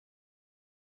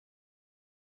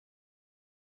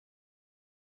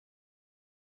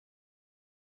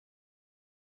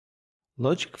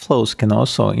Logic flows can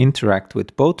also interact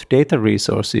with both data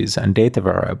resources and data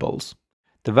variables.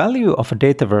 The value of a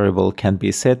data variable can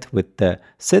be set with the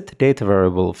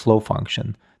setDataVariable flow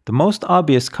function. The most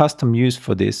obvious custom use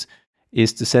for this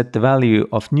is to set the value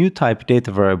of new type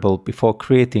data variable before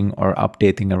creating or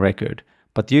updating a record,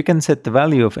 but you can set the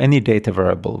value of any data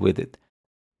variable with it.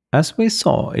 As we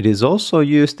saw, it is also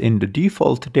used in the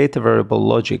default data variable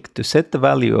logic to set the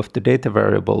value of the data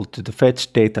variable to the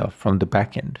fetched data from the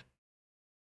backend.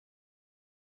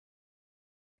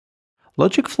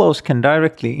 Logic flows can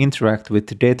directly interact with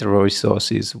the data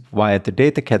resources via the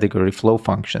data category flow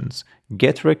functions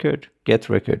getRecord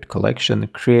collection,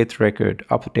 createRecord,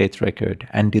 updateRecord,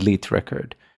 and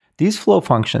deleteRecord. These flow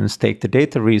functions take the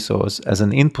data resource as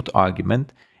an input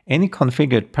argument. Any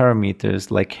configured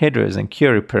parameters like headers and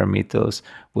query parameters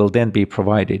will then be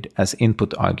provided as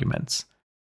input arguments.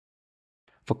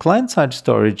 For client-side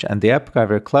storage and the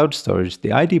AppGyver cloud storage,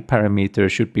 the ID parameter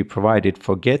should be provided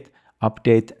for get,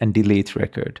 update, and delete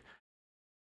record.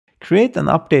 Create and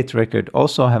update record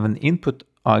also have an input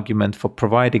argument for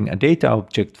providing a data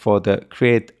object for the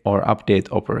create or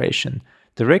update operation.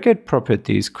 The record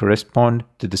properties correspond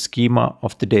to the schema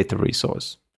of the data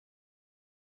resource.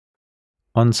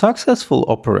 On successful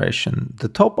operation, the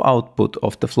top output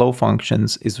of the flow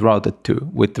functions is routed to,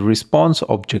 with the response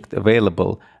object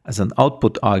available as an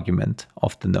output argument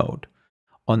of the node.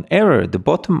 On error, the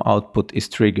bottom output is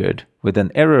triggered with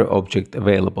an error object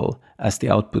available as the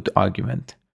output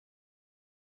argument.